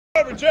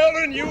However,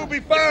 children, you will be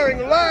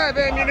firing live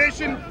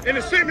ammunition in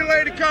a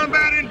simulated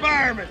combat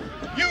environment.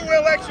 You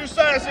will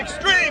exercise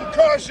extreme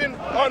caution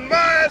on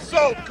my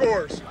assault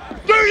course.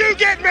 Do you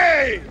get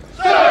me?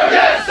 Sir,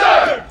 yes,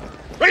 sir!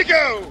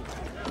 Rico,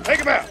 take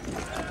him out.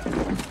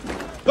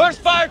 First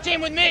fire team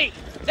with me.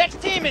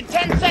 Next team in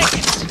 10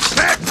 seconds.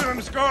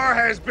 Maximum score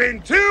has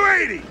been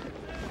 280.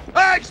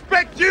 I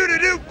expect you to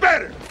do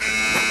better.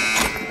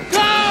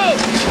 Go!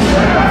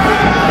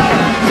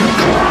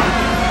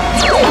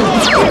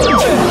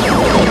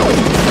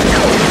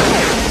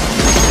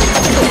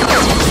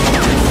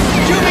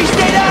 Jimmy,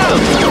 stay down!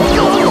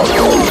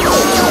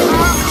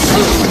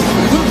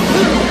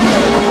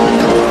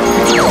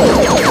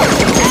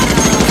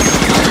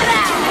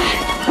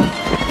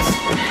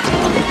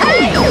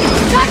 Hey!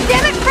 God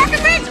damn it,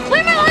 Breckenridge!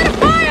 Clear my line of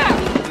fire!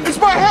 It's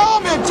my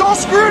helmet! It's all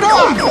screwed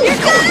up! You're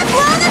gonna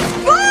blow the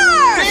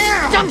score!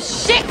 Damn! Dumb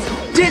shit!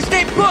 Just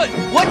stay put!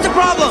 What's the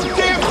problem?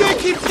 Damn thing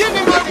keeps getting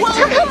in my way!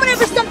 How come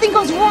whenever something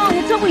goes wrong,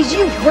 it's always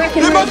you,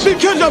 Breckenridge? It must be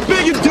because I'm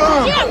big and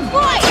dumb! Yeah,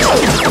 right!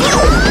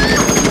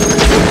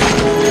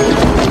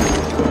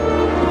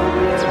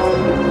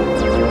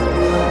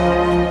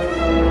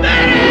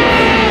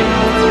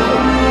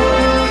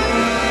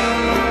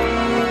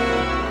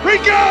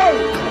 Rico,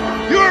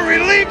 you are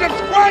relieved of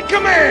squad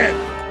command.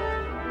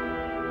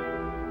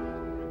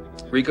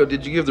 Rico,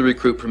 did you give the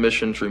recruit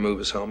permission to remove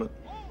his helmet?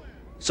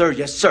 Sir,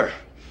 yes, sir.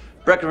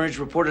 Breckenridge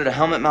reported a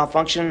helmet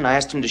malfunction, and I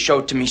asked him to show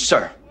it to me,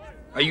 sir.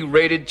 Are you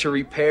rated to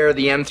repair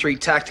the M3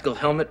 tactical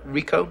helmet,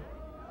 Rico?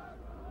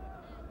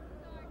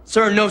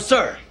 Sir, no,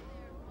 sir.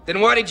 Then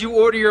why did you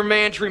order your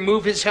man to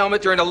remove his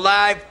helmet during a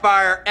live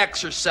fire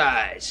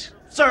exercise?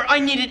 Sir,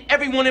 I needed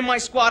everyone in my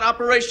squad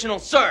operational,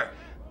 sir.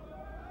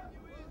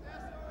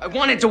 I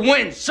wanted to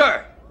win,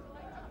 sir.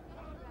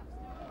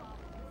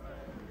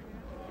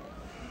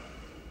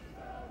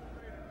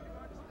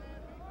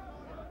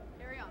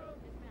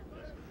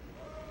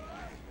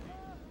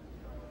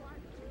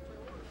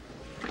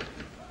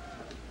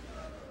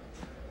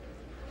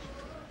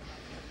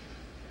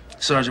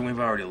 Sergeant, we've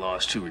already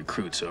lost 2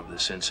 recruits over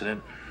this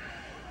incident.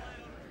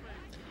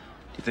 Do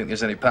you think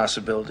there's any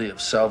possibility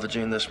of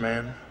salvaging this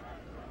man?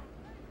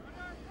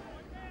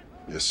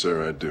 Yes,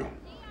 sir, I do.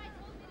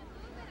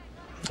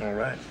 All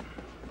right.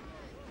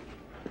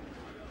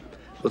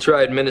 We'll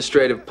try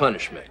administrative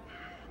punishment.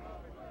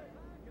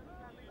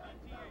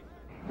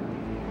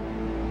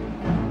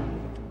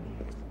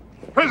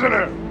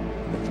 Prisoner,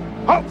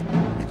 halt!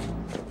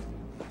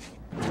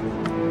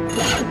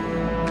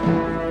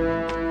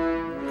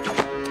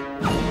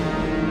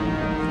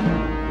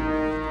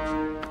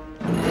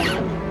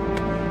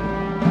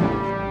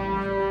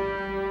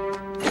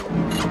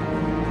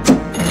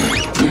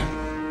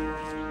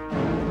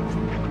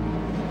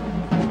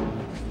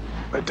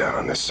 Lay down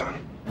on this, son.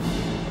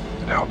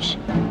 It helps.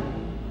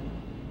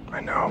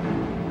 I know.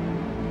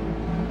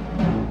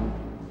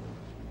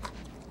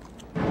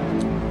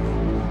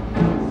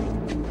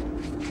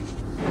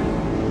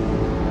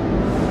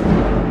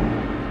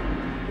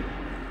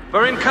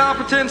 For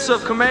incompetence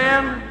of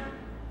command,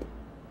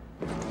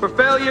 for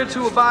failure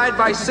to abide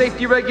by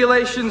safety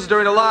regulations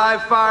during a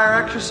live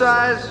fire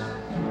exercise,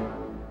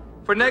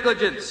 for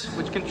negligence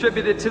which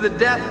contributed to the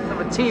death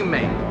of a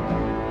teammate,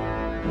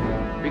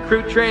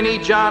 recruit trainee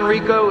John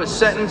Rico is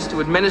sentenced to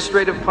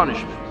administrative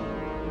punishment.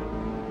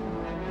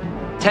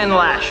 10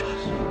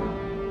 lashes.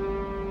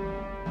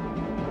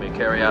 You may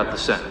carry out the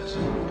sentence.